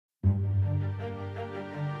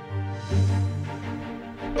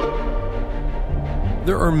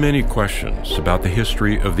There are many questions about the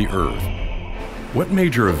history of the Earth. What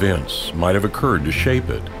major events might have occurred to shape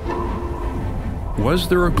it? Was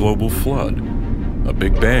there a global flood? A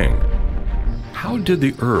Big Bang? How did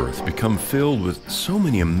the Earth become filled with so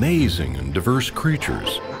many amazing and diverse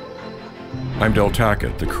creatures? I'm Del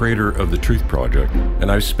Tackett, the creator of the Truth Project,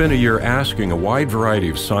 and I've spent a year asking a wide variety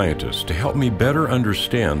of scientists to help me better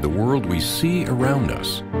understand the world we see around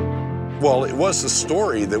us. Well, it was a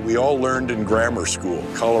story that we all learned in grammar school.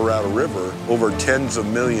 Colorado River, over tens of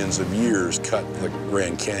millions of years, cut the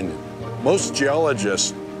Grand Canyon. Most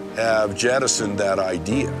geologists have jettisoned that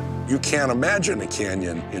idea. You can't imagine a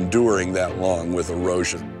canyon enduring that long with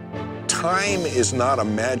erosion. Time is not a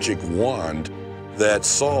magic wand that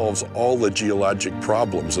solves all the geologic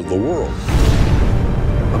problems of the world.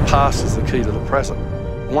 The past is the key to the present.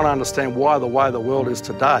 You want to understand why the way the world is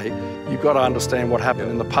today, you've got to understand what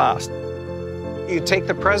happened in the past. You take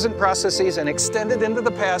the present processes and extend it into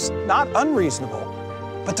the past, not unreasonable.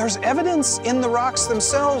 But there's evidence in the rocks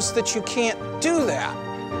themselves that you can't do that.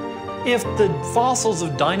 If the fossils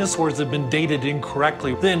of dinosaurs have been dated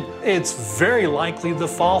incorrectly, then it's very likely the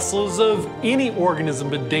fossils of any organism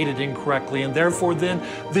have been dated incorrectly, and therefore then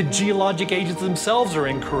the geologic ages themselves are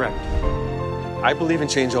incorrect. I believe in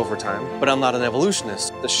change over time, but I'm not an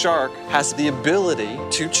evolutionist. The shark has the ability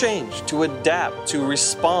to change, to adapt, to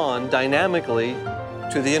respond dynamically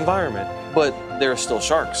to the environment. But there are still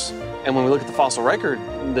sharks. And when we look at the fossil record,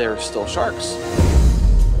 there are still sharks.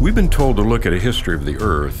 We've been told to look at a history of the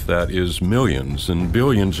Earth that is millions and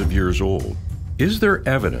billions of years old. Is there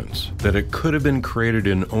evidence that it could have been created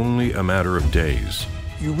in only a matter of days?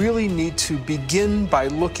 You really need to begin by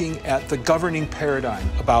looking at the governing paradigm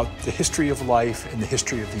about the history of life and the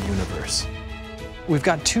history of the universe. We've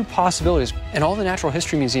got two possibilities, and all the natural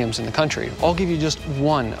history museums in the country all give you just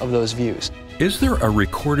one of those views. Is there a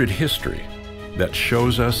recorded history that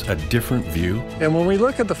shows us a different view? And when we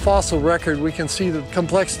look at the fossil record, we can see that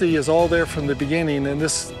complexity is all there from the beginning, and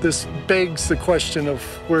this begs the question of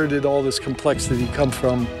where did all this complexity come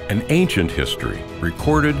from? An ancient history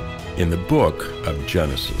recorded in the book of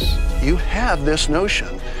Genesis. You have this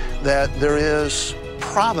notion that there is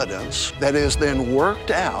providence that is then worked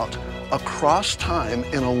out across time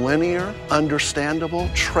in a linear, understandable,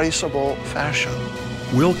 traceable fashion.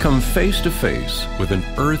 We'll come face to face with an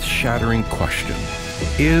earth-shattering question.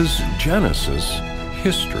 Is Genesis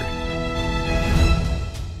history?